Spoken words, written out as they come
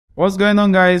What's going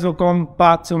on, guys? Welcome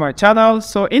back to my channel.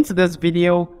 So in today's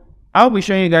video, I'll be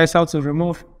showing you guys how to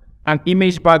remove an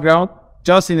image background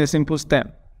just in a simple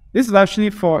step. This is actually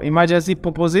for emergency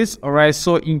purposes. All right,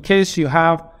 so in case you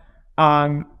have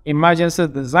an emergency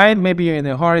design, maybe you're in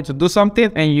a hurry to do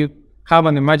something and you have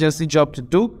an emergency job to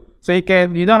do, so you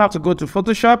don't have to go to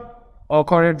Photoshop or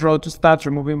coreldraw to start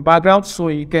removing backgrounds. So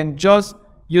you can just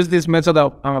use this method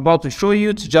that I'm about to show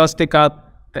you to just take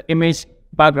out the image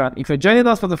background. If you're joining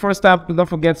us for the first time, don't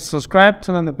forget to subscribe,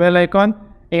 turn on the bell icon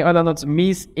in order not to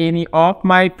miss any of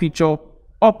my future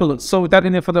uploads. So without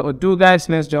any further ado, guys,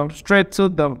 let's jump straight to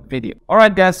the video. All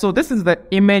right, guys, so this is the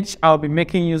image I'll be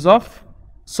making use of.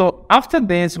 So after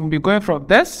this, we'll be going from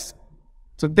this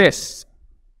to this.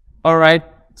 All right,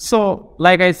 so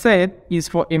like I said, it's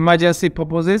for emergency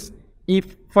purposes.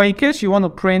 If for in case you want to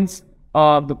print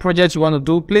the project you want to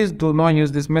do, please do not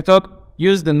use this method.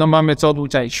 Use the normal method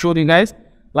which I showed you guys.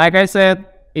 Like I said,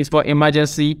 it's for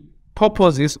emergency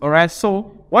purposes. All right,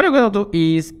 so what you're going to do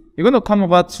is you're going to come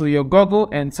over to your Google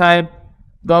and type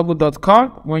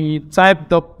google.com. When you type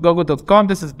google.com,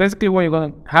 this is basically what you're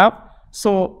going to have.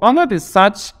 So under the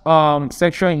search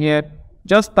section here,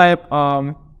 just type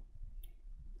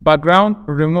background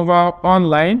removal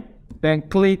online, then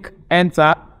click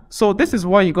enter. So this is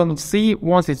what you're going to see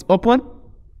once it's open.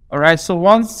 All right, so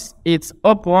once it's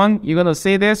open, you're going to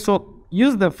see this. So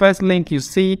use the first link you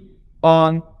see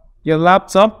on your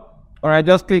laptop. All right,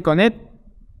 just click on it.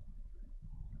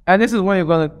 And this is what you're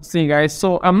going to see, guys.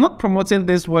 So I'm not promoting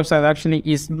this website. Actually,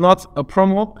 it's not a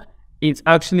promo. It's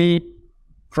actually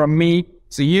from me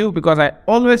to you because I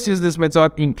always use this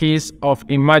method in case of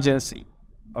emergency.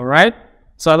 All right,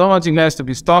 so I don't want you guys to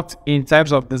be stuck in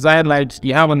types of design like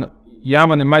you have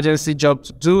an emergency job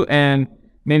to do, and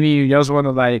maybe you just want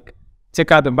to like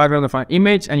take out the background of an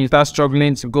image and you start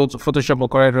struggling to go to Photoshop or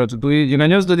coreldraw to do it. You can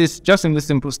just do this just in this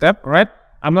simple step. All right,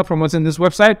 I'm not promoting this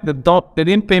website. They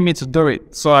didn't pay me to do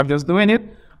it, so I'm just doing it.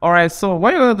 All right, so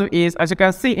what you're going to do is, as you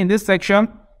can see in this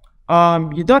section,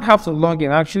 you don't have to log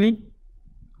in actually.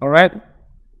 All right,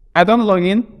 I don't log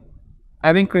in.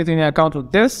 I didn't create any account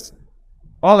with this.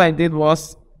 All I did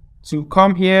was to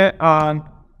come here and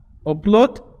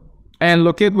upload and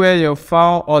locate where your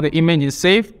file or the image is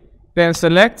saved, then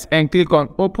select and click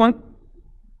on open.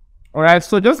 All right,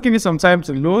 so just give it some time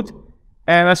to load,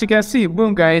 and as you can see,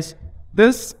 boom, guys,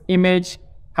 this image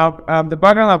have the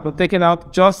background have been taken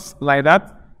out just like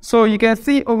that. So you can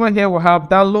see over here we have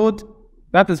download,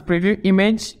 that is preview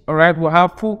image. All right, we'll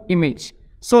have full image.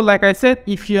 So like I said,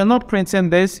 if you're not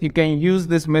printing this, you can use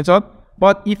this method,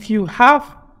 but if you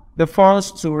have the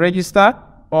funds to register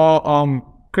or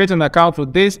create an account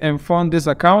with this and fund this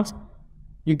account,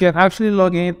 you can actually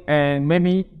log in and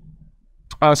maybe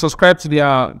subscribe to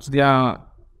their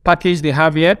package they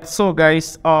have here. So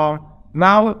guys,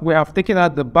 now we have taken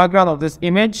out the background of this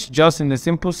image just in a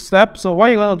simple step. So what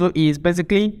you're going to do is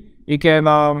basically you can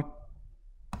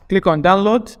click on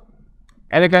download,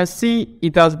 and you can see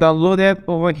it has downloaded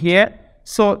over here.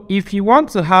 So if you want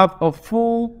to have a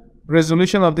full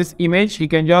resolution of this image, you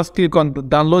can just click on the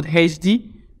download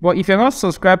HD. But if you're not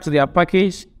subscribed to their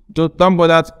package, don't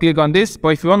bother to click on this. But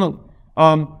if you want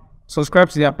to subscribe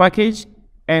to their package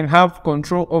and have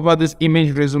control over this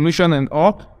image resolution and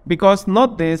all, because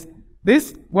not this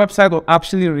website will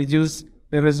actually reduce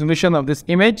the resolution of this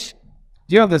image.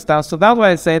 Do you understand? So that's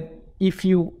why I said if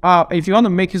you want to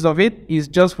make use of it, it's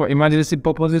just for emergency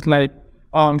purposes like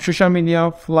social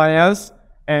media, flyers,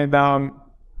 and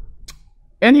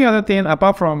any other thing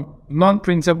apart from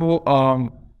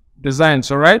non-printable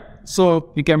designs. All right,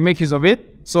 so you can make use of it.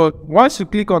 So once you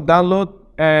click on download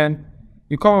and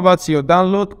you come over to your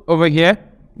download over here,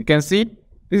 you can see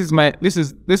this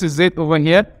is it over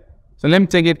here. So let me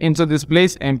take it into this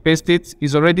place and paste it.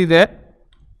 It's already there.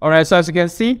 All right, so as you can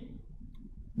see,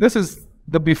 this is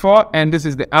the before and this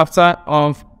is the after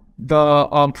of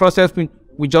the process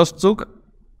we just took.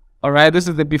 All right, this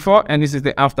is the before and this is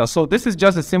the after. So this is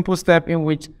just a simple step in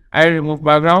which I remove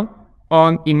background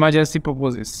on emergency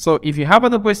purposes. So if you have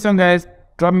other questions, guys,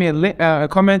 drop me a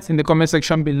comment in the comment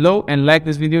section below and like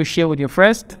this video, share with your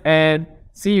friends, and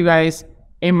see you guys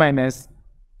in my next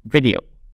video.